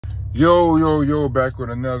Yo, back with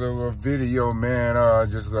another little video, man. I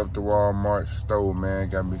just left the Walmart store, man.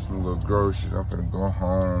 Got me some little groceries. I'm finna go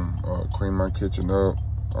home, clean my kitchen up.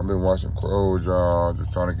 I've been washing clothes, y'all.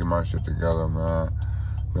 Just trying to get my shit together, man.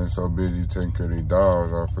 Been so busy taking care of these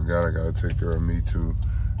dogs, I forgot I gotta take care of me too.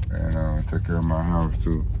 And take care of my house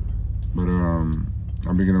too. But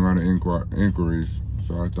I've been getting a lot of inquiries.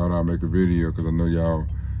 So I thought I'd make a video because I know y'all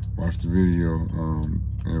watched the video.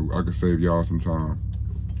 And I could save y'all some time.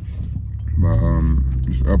 But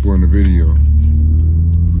just uploading the video.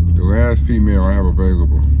 The last female I have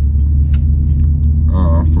available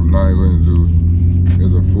from Nyla and Zeus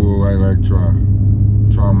is a full lilac tri.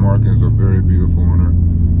 Tri markings are very beautiful on her.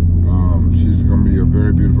 She's gonna be a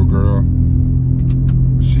very beautiful girl.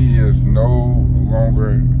 She is no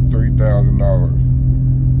longer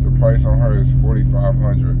 $3,000. The price on her is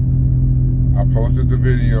 $4,500. I posted the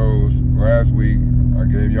videos last week. I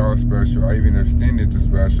gave y'all a special. I even extended the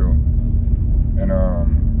special. And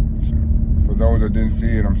for those that didn't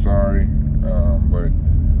see it, I'm sorry, but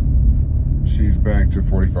she's back to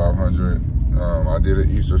 $4,500. I did an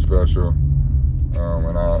Easter special,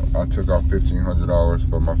 and I took off $1,500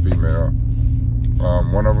 for my female.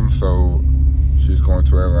 One of them sold. She's going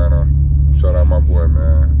to Atlanta. Shout out my boy,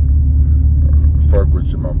 man. Fuck with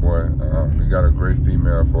you, my boy. We got a great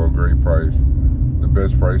female for a great price. The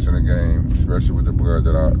best price in the game, especially with the blood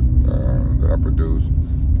that I produce.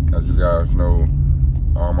 As you guys know,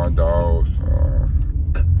 all my dogs,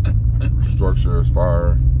 structure is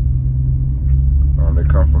fire. They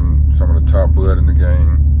come from some of the top blood in the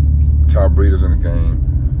game, top breeders in the game.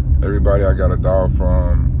 Everybody I got a dog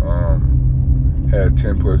from had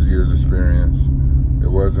 10+ years experience. It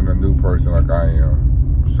wasn't a new person like I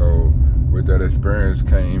am. So with that experience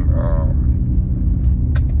came a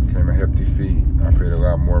hefty fee. I paid a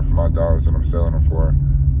lot more for my dogs than I'm selling them for.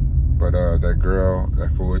 But that girl,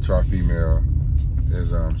 that full tri female, is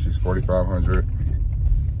she's $4,500,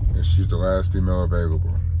 and she's the last female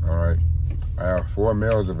available. All right, I have 4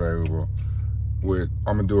 males available. I'm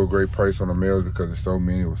gonna do a great price on the males because there's so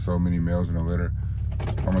many with so many males in the litter.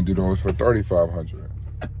 I'm gonna do those for $3,500.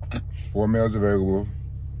 4 males available,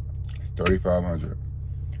 $3,500.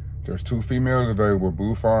 There's 2 females available,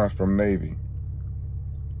 blue fawns from Navi.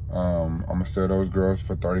 I'm gonna sell those girls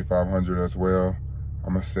for $3,500 as well.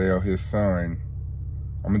 I'm gonna sell his son.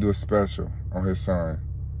 I'm gonna do a special on his son.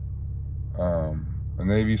 A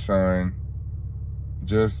Navy son,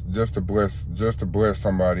 just to bless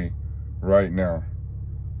somebody right now.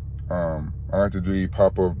 I like to do these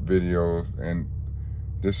pop-up videos, and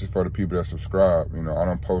this is for the people that subscribe. You know, I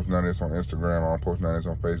don't post none of this on Instagram. I don't post none of this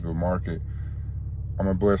on Facebook Market. I'm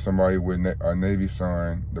gonna bless somebody with a Navy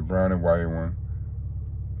son, the brown and white one.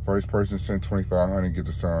 First person sent $2,500, get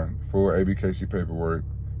the sign. Full ABKC paperwork.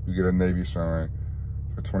 You get a Navy sign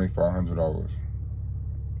for $2,500.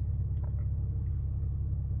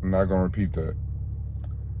 I'm not gonna repeat that.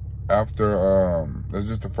 After that's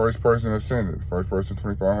just the first person that sent it. First person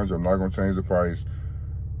 $2,500. I'm not gonna change the price.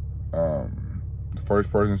 The first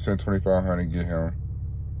person sent $2,500, get him.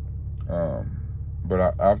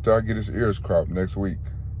 But after I get his ears cropped next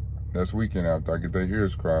weekend after I get their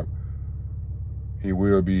ears cropped, he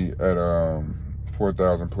will be at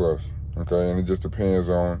 4,000 plus, okay? And it just depends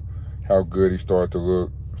on how good he starts to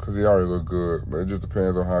look, because he already look good, but it just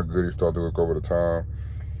depends on how good he starts to look over the time.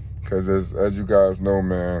 Because as you guys know,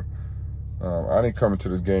 man, I didn't come into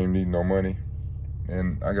this game needing no money,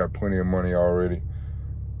 and I got plenty of money already,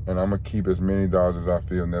 and I'm gonna keep as many dollars as I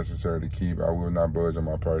feel necessary to keep. I will not budge on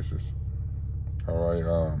my prices, all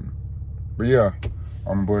right? But yeah,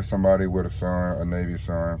 I'm gonna bless somebody with a son, a Navy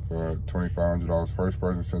son, for $2,500. First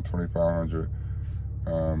person sent $2,500.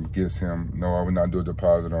 Gets him. No, I would not do a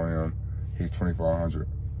deposit on him. He's $2,500.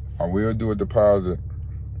 I will do a deposit.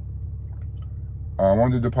 I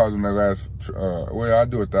want to deposit on that last. Well, I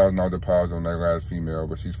do a $1,000 deposit on that last female,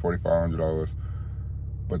 but she's $4,500.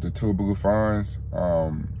 But the 2 blue fawns,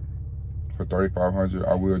 for $3,500,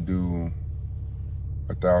 I will do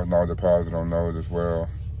a $1,000 deposit on those as well.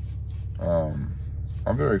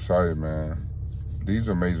 I'm very excited, man. These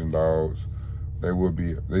amazing dogs,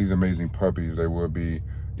 these amazing puppies, they will be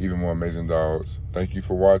even more amazing dogs. Thank you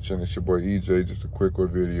for watching. It's your boy EJ, just a quick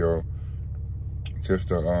video. Just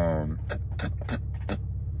to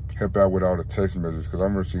help out with all the text messages, because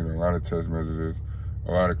I'm receiving a lot of text messages,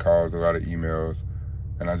 a lot of calls, a lot of emails,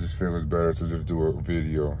 and I just feel it's better to just do a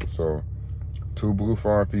video. So 2 blue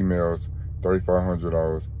fawn females,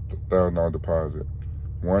 $3,500, $1,000 deposit.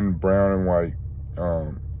 1 brown and white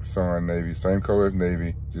son Navy, same color as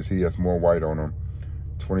Navy, just he has more white on him,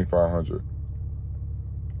 $2,500.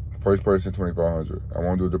 First person, $2,500. I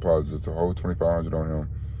won't do a deposit, just a whole $2,500 on him.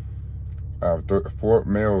 I have 4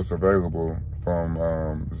 males available from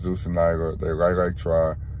Zeus and Nyla. They like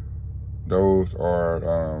try. Those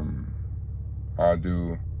are I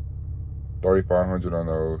do $3,500 on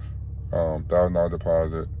those. $1,000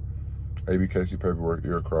 deposit, ABKC paperwork,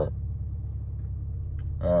 ear crop.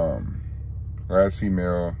 Last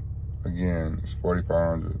female, again, it's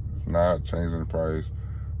 $4,500. It's not changing the price.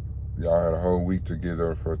 Y'all had a whole week to get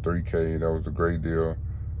her for $3K. That was a great deal.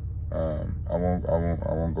 I won't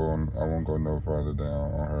go no further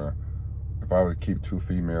down on her. If I would keep 2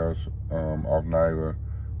 females off Nyla,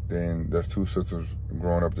 then there's 2 sisters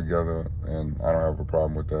growing up together, and I don't have a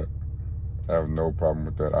problem with that. I have no problem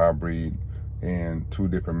with that. I breed in 2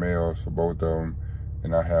 different males for both of them,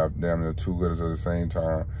 and I have damn near 2 litters at the same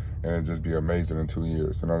time, and it'd just be amazing in 2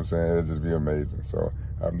 years. You know what I'm saying? It'd just be amazing. So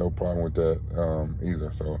I have no problem with that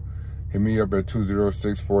either. So hit me up at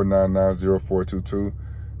 206-499-0422.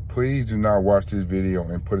 Please do not watch this video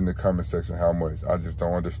and put in the comment section how much. I just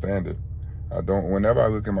don't understand it. Whenever I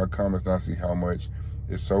look at my comments and I see how much,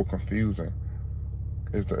 it's so confusing.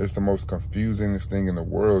 It's the most confusing thing in the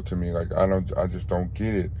world to me. Like, I just don't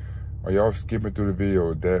get it. Are y'all skipping through the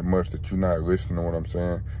video that much that you're not listening to what I'm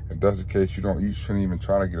saying? If that's the case, you shouldn't even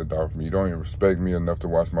try to get a dog from me. You don't even respect me enough to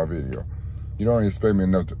watch my video. You don't respect me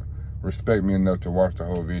enough to watch the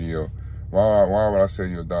whole video. Why would I sell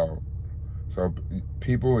you a dog? So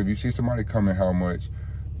people, if you see somebody comment how much,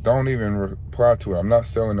 don't even reply to it. I'm not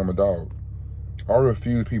selling them a dog. I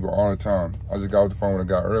refuse people all the time. I just got off the phone with a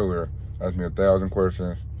guy earlier, asked me 1,000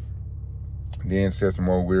 questions, then said some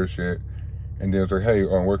more weird shit, and then it's like, hey,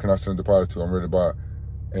 where can I send the deposit to? I'm ready to buy.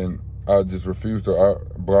 And I just refused to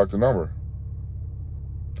block the number.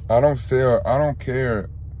 I don't care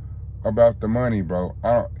about the money, bro.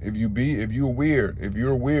 If you're weird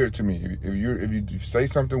to me, if you say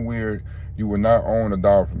something weird, you will not own a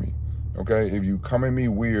dog for me. Okay? If you come at me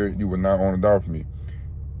weird, you will not own a dog for me.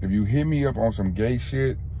 If you hit me up on some gay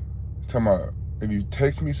shit, if you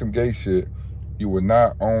text me some gay shit, you will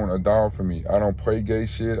not own a dog for me. I don't play gay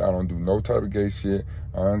shit. I don't do no type of gay shit.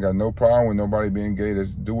 I ain't got no problem with nobody being gay.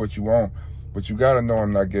 Just do what you want. But you gotta know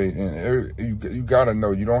I'm not gay. And you gotta know.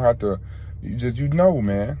 You don't have to, you know,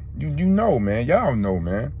 man. You know, man. Y'all know,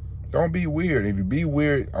 man. Don't be weird. If you be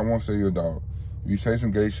weird, I won't sell you a dog. If you say some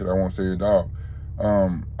gay shit, I won't sell you a dog.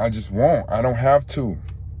 I just won't. I don't have to.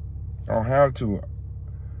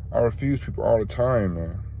 I refuse people all the time,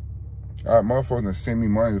 man. Motherfuckers sent me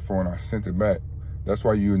money before and I sent it back. That's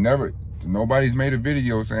why nobody's made a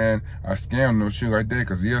video saying I scammed no shit like that.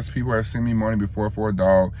 Because yes, people have sent me money before for a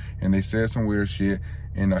dog and they said some weird shit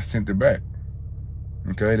and I sent it back.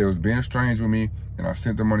 Okay, they was being strange with me and I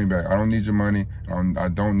sent the money back. I don't need your money. I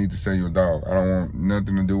don't need to sell you a dog. I don't want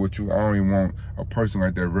nothing to do with you. I don't even want a person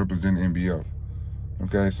like that representing NBF.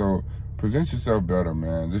 Okay, so present yourself better,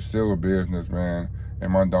 man. This is still a business, man.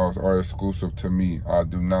 And my dogs are exclusive to me. I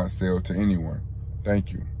do not sell to anyone.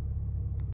 Thank you.